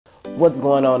What's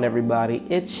going on, everybody?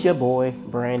 It's your boy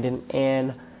Brandon,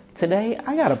 and today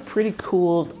I got a pretty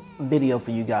cool video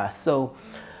for you guys. So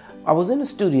I was in the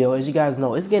studio. As you guys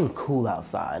know, it's getting cool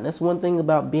outside, and that's one thing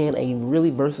about being a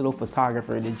really versatile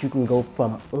photographer, that you can go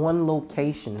from on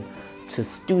location to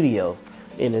studio,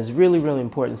 and it's really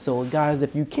important. So guys,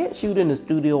 if you can't shoot in the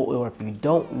studio, or if you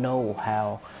don't know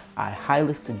how, I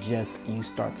highly suggest you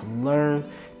start to learn,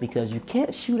 because you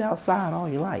can't shoot outside all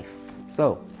your life.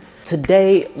 So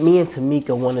today, me and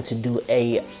Tamika wanted to do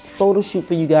a photo shoot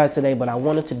for you guys today, but I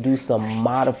wanted to do some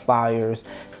modifiers,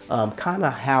 kind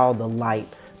of how the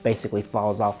light basically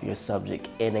falls off your subject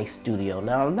in a studio.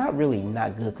 Now, not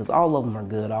good, because all of them are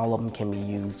good. All of them can be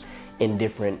used in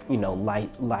different,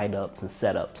 light ups and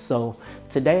setups. So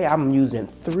today I'm using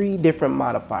 3 different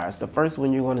modifiers. The first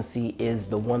one you're going to see is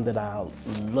the one that I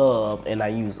love and I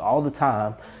use all the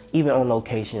time, even on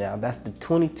location. Now, that's the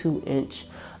 22-inch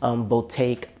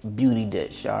Boutique beauty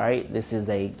dish. All right, this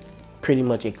is pretty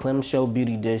much a clamshell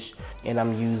beauty dish, and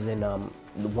I'm using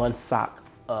the one sock,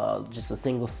 just a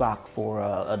single sock for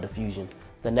a diffusion.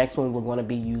 The next one we're going to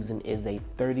be using is a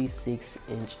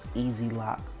 36-inch easy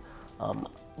lock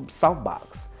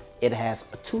Softbox. It has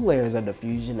 2 layers of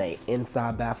diffusion, a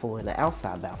inside baffle and an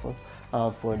outside baffle,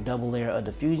 for a double layer of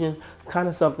diffusion, kind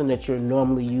of something that you're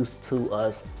normally used to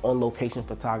us on location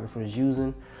photographers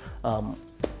using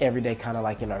every day, kind of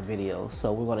like in our videos.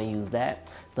 So we're going to use that.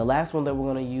 The last one that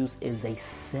we're going to use is a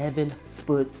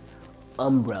 7-foot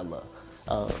umbrella,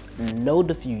 no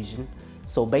diffusion.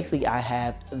 So basically I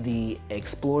have the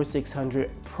Explorer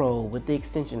 600 Pro with the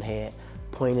extension head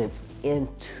pointed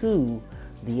into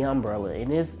the umbrella. It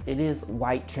is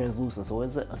white translucent, so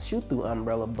it's a shoot-through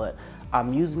umbrella, but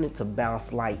I'm using it to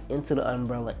bounce light into the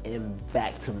umbrella and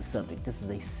back to the subject. This is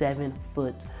a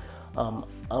 7-foot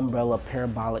umbrella,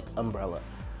 parabolic umbrella,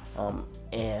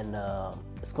 and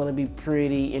it's going to be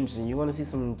pretty interesting. You're going to see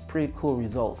some pretty cool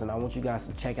results, and I want you guys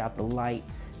to check out the light,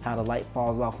 how the light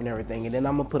falls off and everything. And then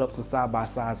I'm going to put up some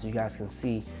side-by-side so you guys can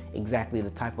see exactly the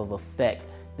type of effect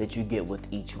that you get with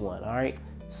each one. All right,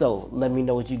 so let me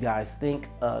know what you guys think.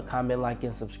 Comment, like,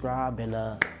 and subscribe, and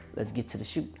let's get to the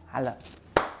shoot. Holla.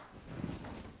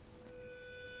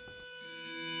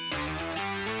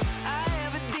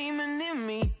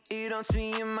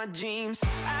 Me in my dreams,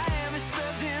 I haven't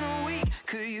slept in a week,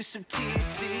 could use some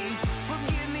TC.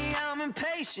 Forgive me, I'm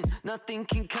impatient, nothing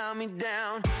can calm me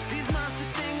down. These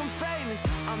monsters think I'm famous,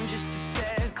 I'm just a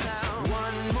sad clown.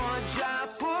 One more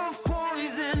drop of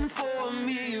poison for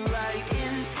me, right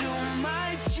into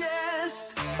my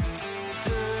chest.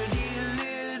 Dirty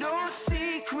little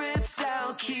secrets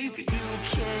I'll keep, you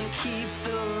can't keep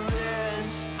the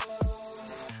rest.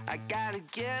 I gotta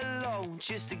get low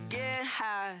just to get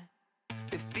high.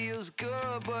 It feels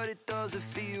good, but it doesn't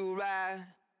feel right.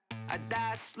 I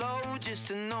die slow just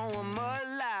to know I'm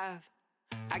alive.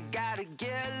 I gotta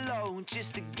get low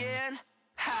just to get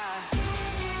high.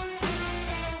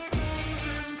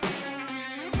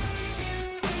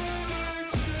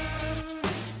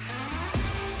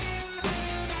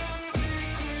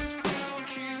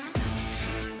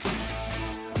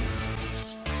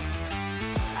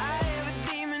 I have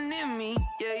a demon in me,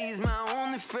 yeah, he's my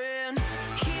only friend.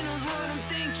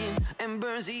 And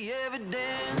burns the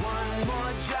evidence. One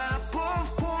more drop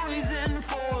of poison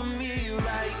for me,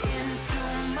 right into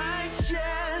my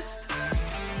chest.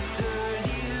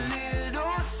 Dirty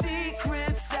little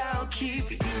secrets I'll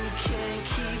keep, you can't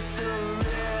keep the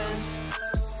rest.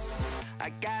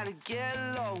 I gotta get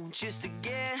low just to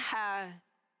get high.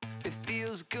 It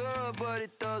feels good, but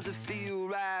it doesn't feel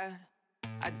right.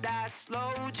 I die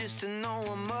slow just to know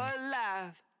I'm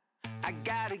alive. I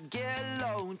gotta get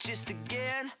low just to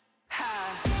get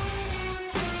high.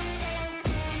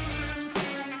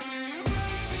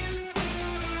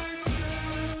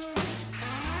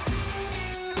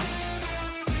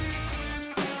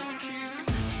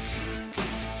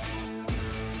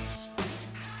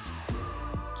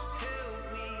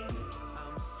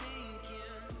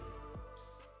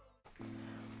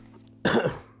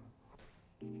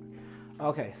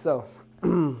 Okay, so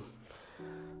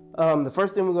the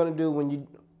first thing we're going to do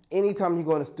anytime you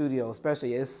go in the studio,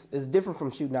 especially, it's different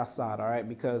from shooting outside, all right?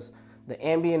 Because the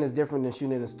ambient is different than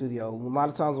shooting in the studio. A lot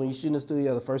of times when you shoot in the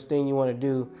studio, the first thing you want to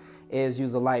do is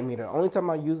use a light meter. Only time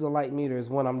I use a light meter is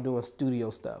when I'm doing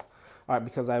studio stuff, all right?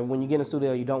 Because when you get in the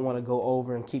studio, you don't want to go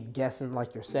over and keep guessing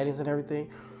like your settings and everything.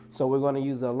 So we're going to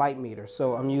use a light meter.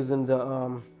 So I'm using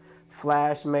the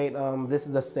Flashmate. This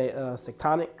is a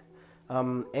Sectonic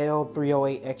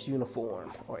L308X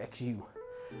Uniform, or XU.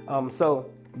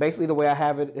 So basically the way I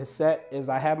have it is set is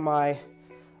I have my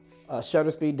shutter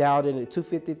speed dialed in at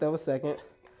 2/50th of a second.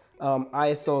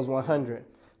 ISO is 100.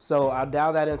 So I'll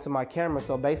dial that into my camera.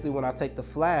 So basically when I take the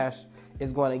flash,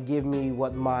 it's going to give me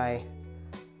what my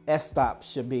f-stop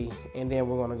should be. And then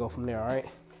we're going to go from there, all right?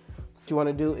 So what you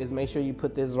want to do is make sure you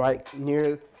put this right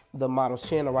near the model's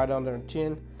chin or right under the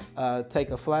chin.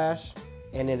 Take a flash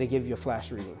and then it'll give you a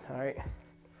flash reading, all right?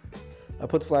 I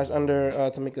put the flash under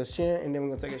to make a chin, and then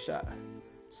we're gonna take a shot.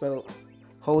 So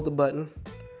hold the button.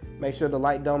 Make sure the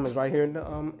light dome is right here in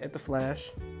the, at the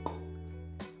flash. All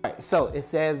right, so it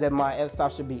says that my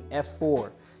f-stop should be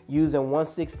f4. Using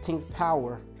 1/16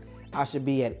 power, I should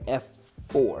be at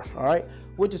f4, all right?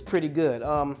 Which is pretty good.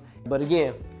 But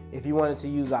again, if you wanted to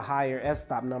use a higher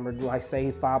f-stop number, like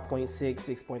say 5.6,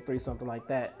 6.3, something like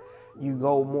that, you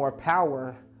go more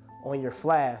power on your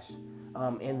flash,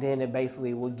 and then it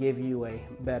basically will give you a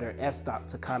better f-stop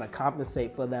to kind of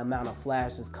compensate for the amount of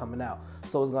flash that's coming out.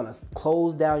 So it's gonna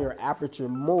close down your aperture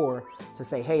more to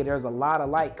say, hey, there's a lot of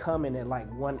light coming at like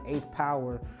 1/8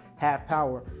 power, half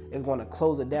power. It's gonna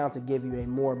close it down to give you a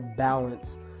more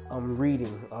balanced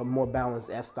reading, a more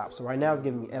balanced f-stop. So right now it's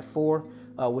giving me f4,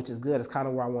 which is good. It's kind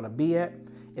of where I wanna be at.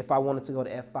 If I wanted to go to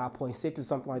f5.6 or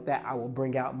something like that, I will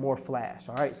bring out more flash,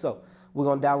 all right? So we're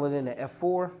gonna dial it in at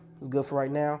f4. It's good for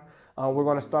right now. We're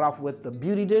gonna start off with the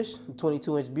beauty dish, the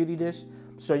 22-inch beauty dish.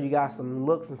 Show you guys some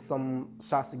looks and some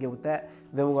shots to get with that.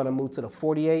 Then we're gonna move to the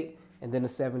 48 and then the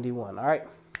 71, all right?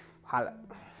 Holla.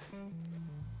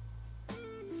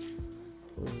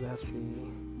 That's the,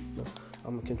 no,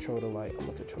 I'm gonna control the light.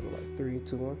 3,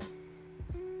 2, 1.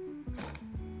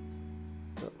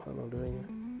 Oh, hold on, do it again.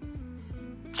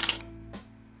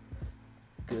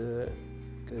 Good,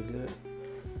 good, good.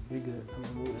 Be good. I'm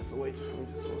gonna move this away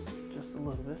just a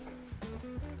little bit.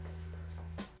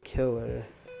 Killer.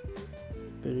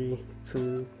 3,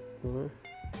 2, 1.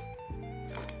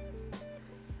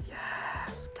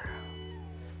 Yes, girl.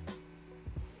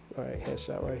 All right,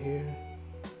 headshot right here.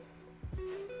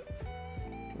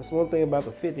 That's one thing about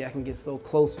the 50. I can get so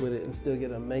close with it and still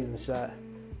get an amazing shot.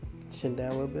 Chin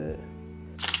down a little bit.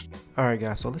 Alright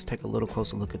guys, so let's take a little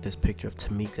closer look at this picture of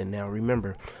Tamika. Now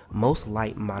remember, most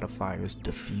light modifiers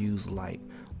diffuse light,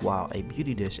 while a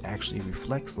beauty dish actually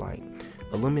reflects light,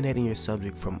 illuminating your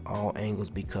subject from all angles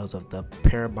because of the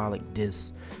parabolic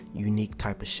disc unique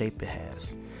type of shape it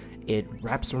has. It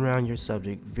wraps around your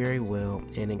subject very well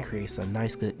and it creates a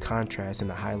nice good contrast in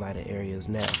the highlighted areas.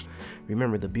 Now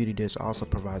remember, the beauty dish also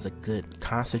provides a good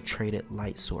concentrated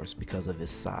light source because of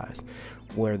its size,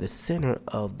 where the center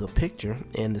of the picture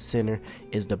and the center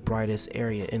is the brightest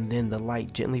area, and then the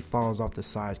light gently falls off the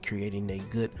sides, creating a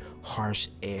good harsh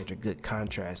edge or good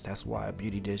contrast. That's why a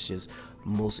beauty dish is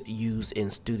most used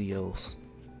in studios.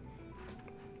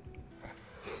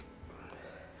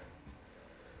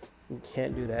 You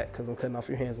can't do that because I'm cutting off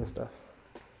your hands and stuff.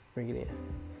 Bring it in.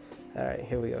 All right,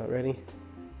 here we go. Ready?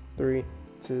 3,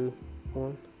 2,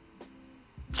 1.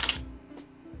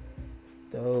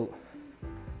 Dope.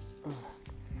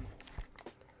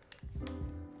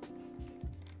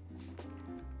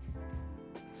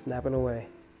 Snapping away.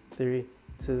 3,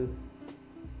 2.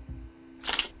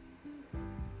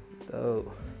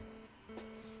 Dope.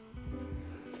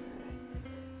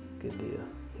 Good deal.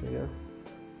 Here we go.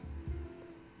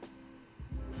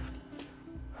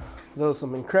 Those are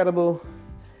some incredible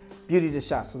beauty dish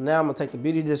shots. So now I'm gonna take the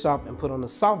beauty dish off and put on the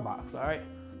softbox, all right?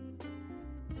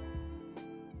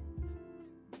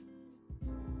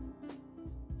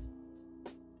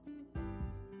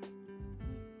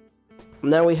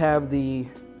 Now we have the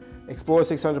Explorer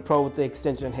 600 Pro with the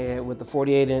extension head with the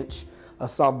 48-inch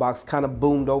softbox kind of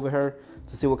boomed over her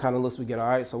to see what kind of looks we get, all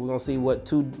right? So we're gonna see what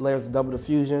 2 layers of double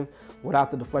diffusion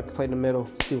without the deflector plate in the middle,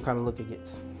 see what kind of look it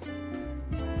gets.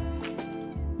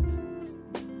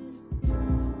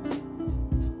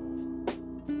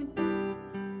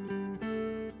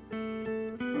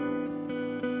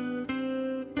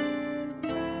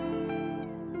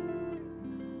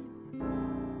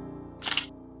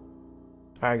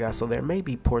 Alright guys, so there may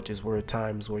be portraits where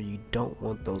times where you don't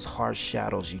want those harsh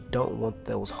shadows, you don't want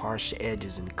those harsh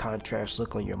edges and contrast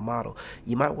look on your model.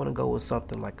 You might want to go with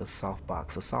something like a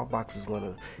softbox. A softbox is going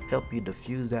to help you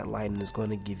diffuse that light and is going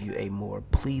to give you a more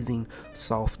pleasing,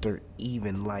 softer,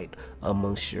 even light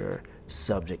amongst your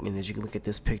subject. And as you can look at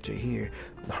this picture here,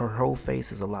 her whole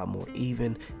face is a lot more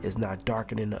even. It's not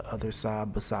darker than the other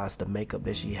side. Besides the makeup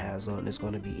that she has on, it's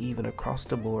going to be even across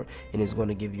the board, and it's going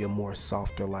to give you a more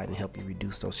softer light and help you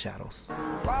reduce those shadows.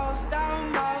 Walls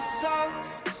down my soul,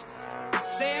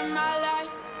 save my life,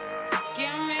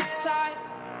 give me time.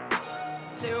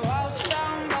 Say walls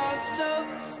down my soul,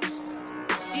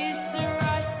 it's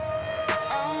alright.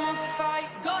 I'ma fight,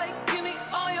 God, give me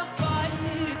all your fight.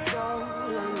 It's all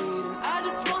I need. I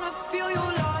just wanna feel your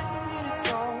light. It's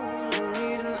all I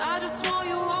need, and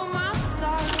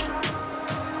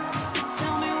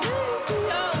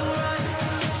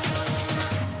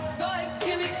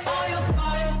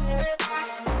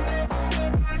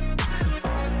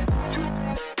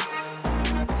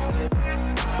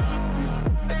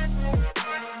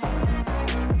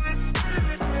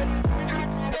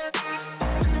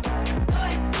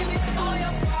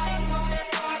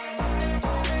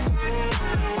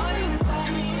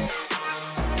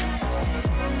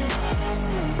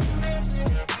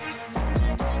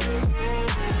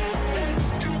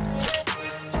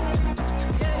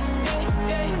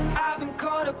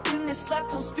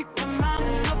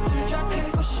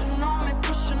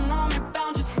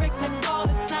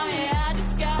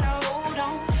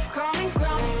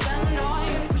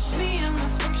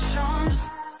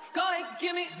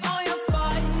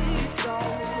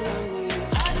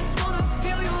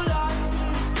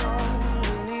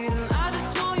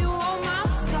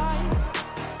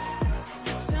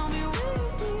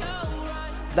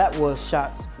that was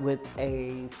shots with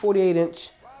a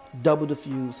 48-inch double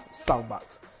diffuse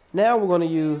softbox. Now we're going to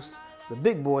use the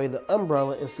big boy, the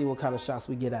umbrella, and see what kind of shots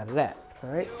we get out of that. All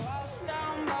right.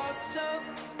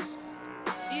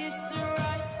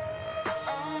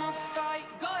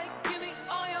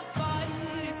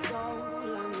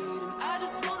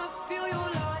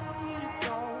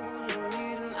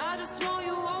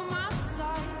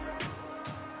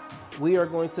 We are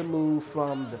going to move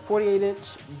from the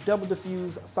 48-inch double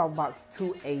diffuse softbox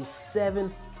to a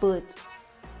 7-foot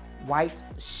white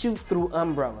shoot-through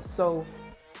umbrella. So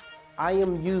I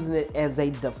am using it as a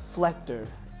deflector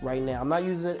right now. I'm not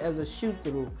using it as a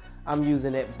shoot-through. I'm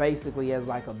using it basically as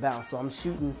like a bounce. So I'm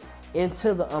shooting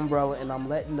into the umbrella and I'm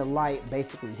letting the light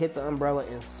basically hit the umbrella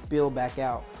and spill back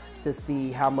out to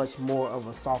see how much more of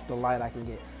a softer light I can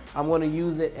get. I'm going to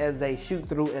use it as a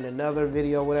shoot-through in another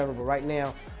video, whatever, but right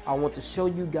now I want to show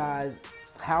you guys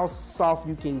how soft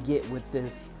you can get with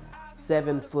this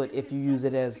 7-foot if you use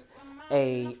it as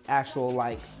a actual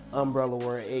like umbrella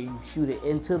where you shoot it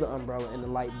into the umbrella and the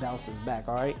light bounces back.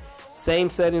 All right, same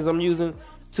settings I'm using,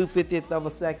 2/50th of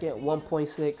a second,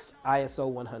 1.6 ISO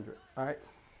 100. All right.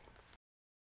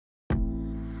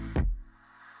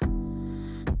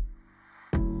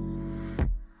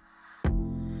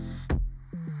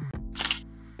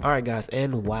 Alright guys,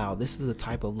 and wow, this is the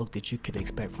type of look that you can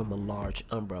expect from a large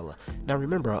umbrella. Now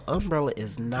remember, an umbrella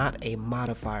is not a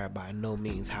modifier by no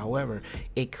means. However,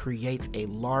 it creates a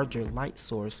larger light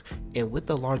source, and with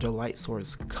the larger light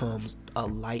source comes a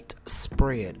light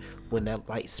spread. When that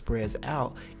light spreads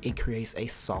out, it creates a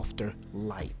softer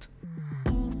light.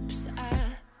 Oops, I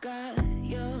got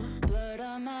your blood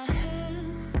on my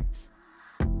hands.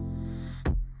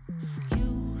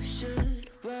 You should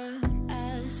run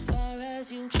as far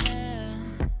as you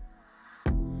can.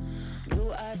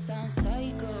 Do I sound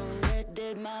psycho? Where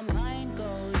did my mind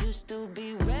go? Used to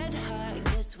be red hot,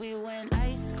 guess we went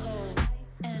ice cold.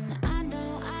 And I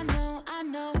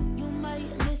know you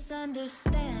might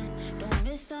misunderstand. Don't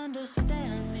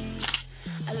misunderstand me.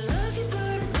 I love you, but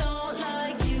I don't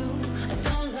like you. I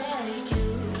don't like you.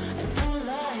 I don't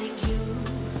like you.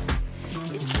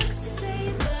 It sucks to say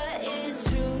it, but it's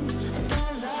true. I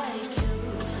don't like you.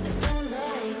 I don't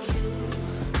like you.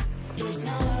 It's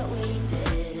not what we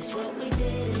did, it's what we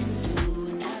didn't do.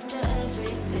 And after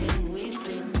everything we've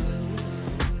been through,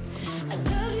 I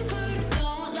love you, but I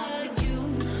don't like you.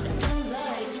 I don't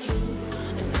like you.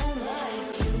 I don't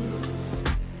like you.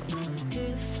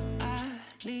 If I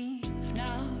leave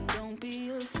now, don't be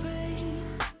afraid.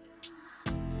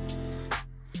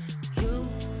 You'll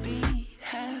be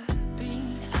happy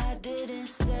I didn't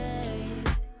stay.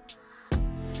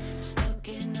 Stuck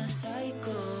in a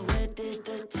cycle, where did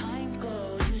the time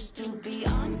go? Used to be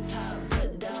on top,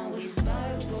 but down we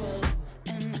spiral.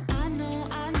 And I know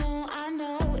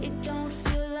it don't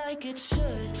feel like it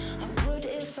should. I would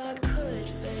if I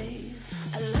could, babe.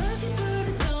 I love you, but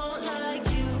I don't like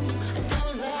you. I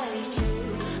don't like you.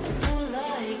 I don't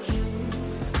like you.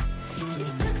 It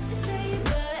sucks to say it,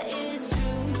 but it's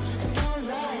true. I don't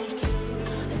like you.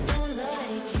 I don't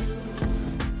like you.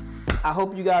 I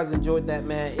hope you guys enjoyed that,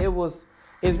 man.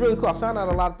 It's really cool. I found out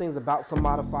a lot of things about some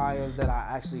modifiers that I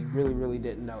actually really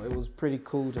didn't know. It was pretty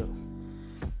cool to.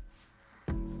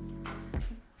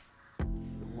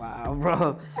 Wow,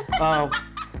 bro.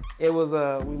 It was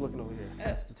we looking over here.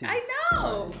 That's the TV. I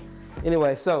know.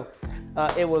 Anyway, so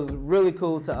it was really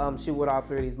cool to shoot with all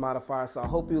three of these modifiers. So I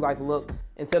hope you like the look.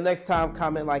 Until next time,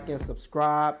 comment, like, and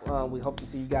subscribe. We hope to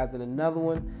see you guys in another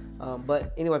one.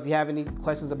 But anyway, if you have any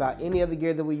questions about any of the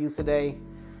gear that we use today,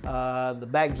 the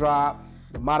backdrop,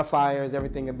 the modifiers,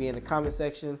 everything will be in the comment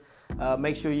section.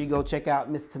 Make sure you go check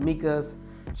out Miss Tamika's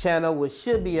channel, which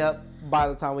should be up by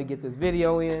the time we get this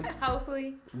video in.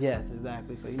 Hopefully. Yes,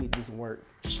 exactly. So you need to do some work.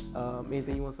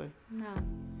 Anything you want to say? No.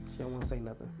 She don't want to say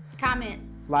nothing. Comment.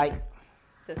 Like.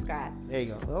 Subscribe. There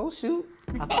you go. Oh, shoot.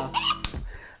 All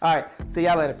right. See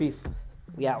y'all later. Peace.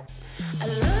 We out. I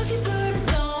love you,